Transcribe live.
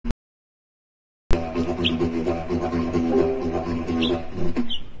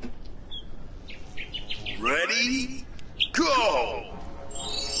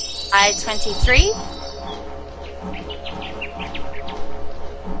I-23,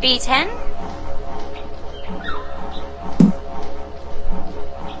 B10,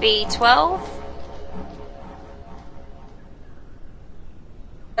 B12,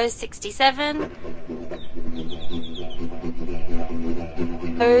 O67,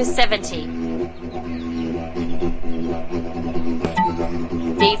 O70,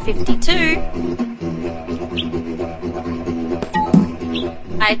 D52,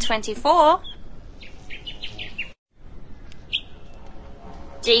 I-24,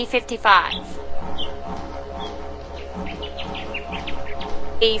 D55,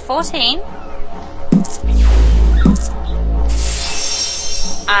 B14,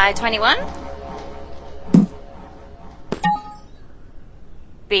 I-21,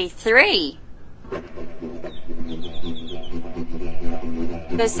 B3,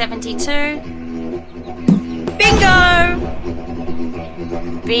 O72, bingo!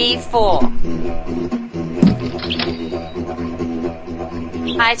 B4,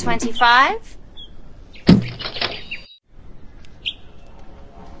 I-25,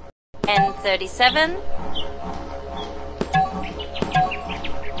 N37,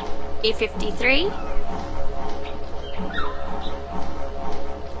 E53,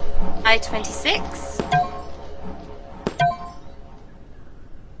 I-26,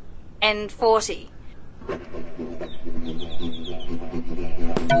 N40,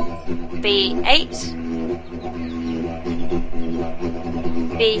 B8,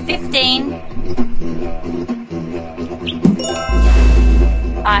 B15,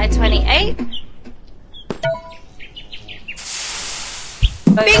 I-28,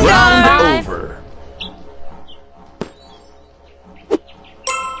 bingo! Round over.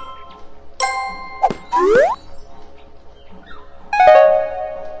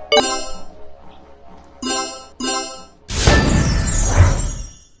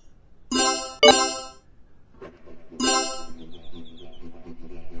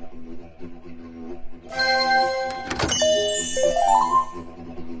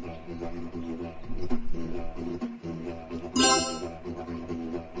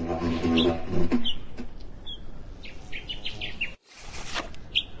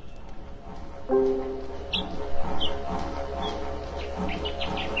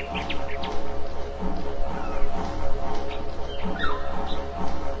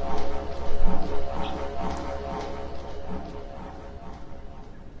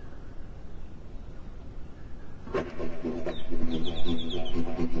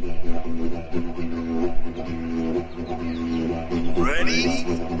 Ready,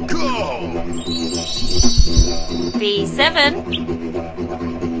 go! B7,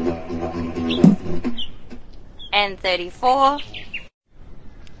 N34,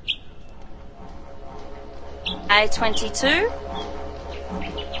 I-22,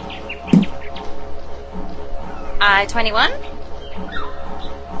 I-21,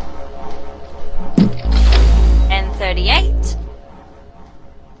 N38,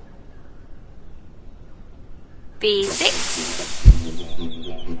 B6,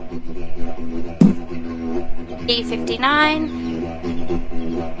 E59,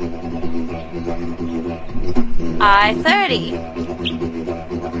 I-30,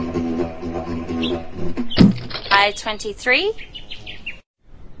 I-23,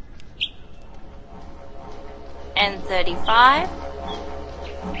 N35,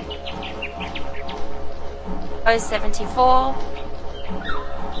 O74,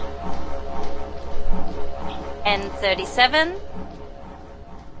 N37,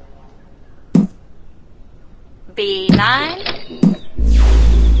 B9,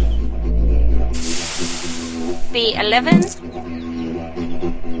 B11,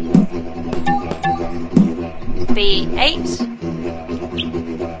 B8,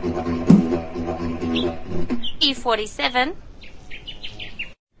 E47,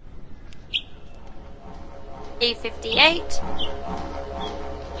 E58,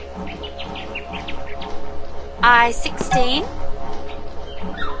 I-16,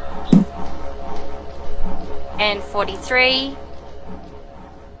 N43,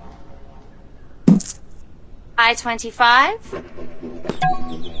 I-25,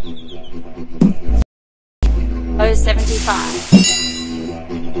 O75,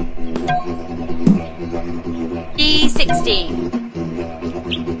 D16,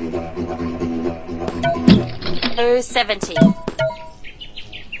 O70,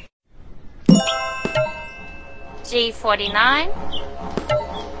 G49,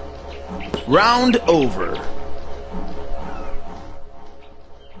 Round over.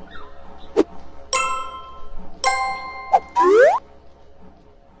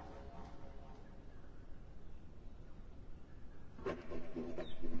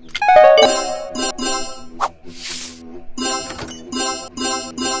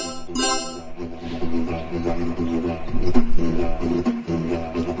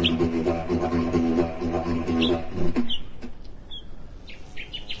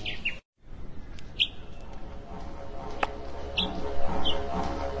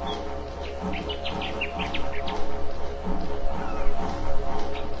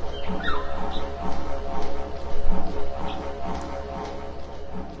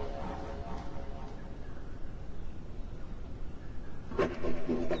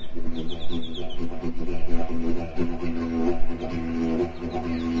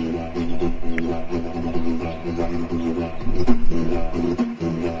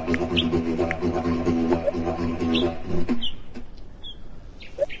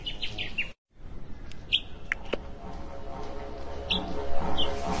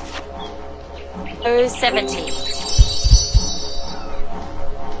 70.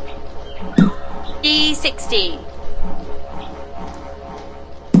 D60.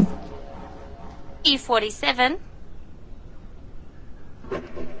 E47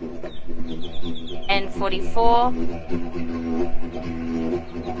 and 44.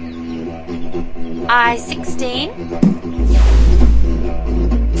 I16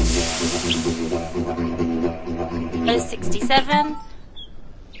 O67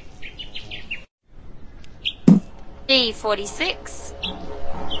 D46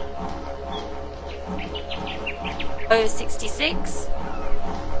 O66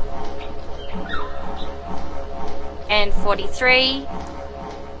 and 43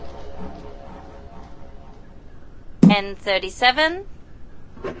 and 37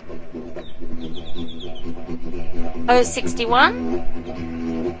 O61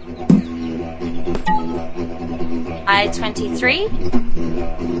 I23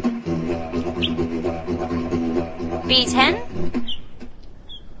 B10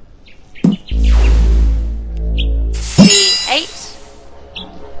 B8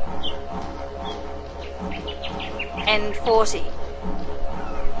 and 40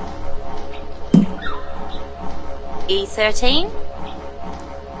 E13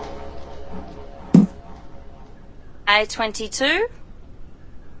 I22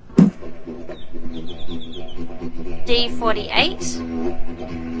 D48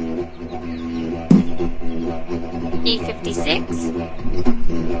 D56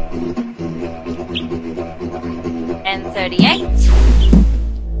 and 38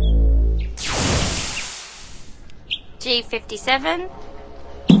 G57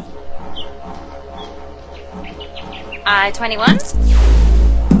 I21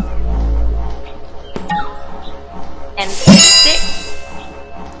 and 36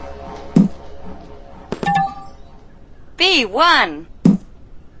 B1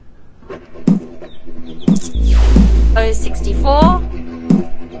 O64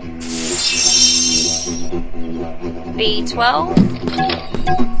 B12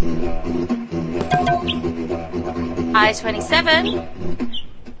 I27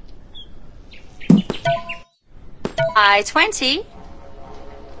 I20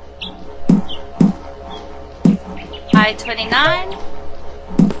 I29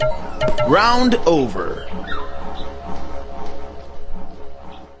 Round over.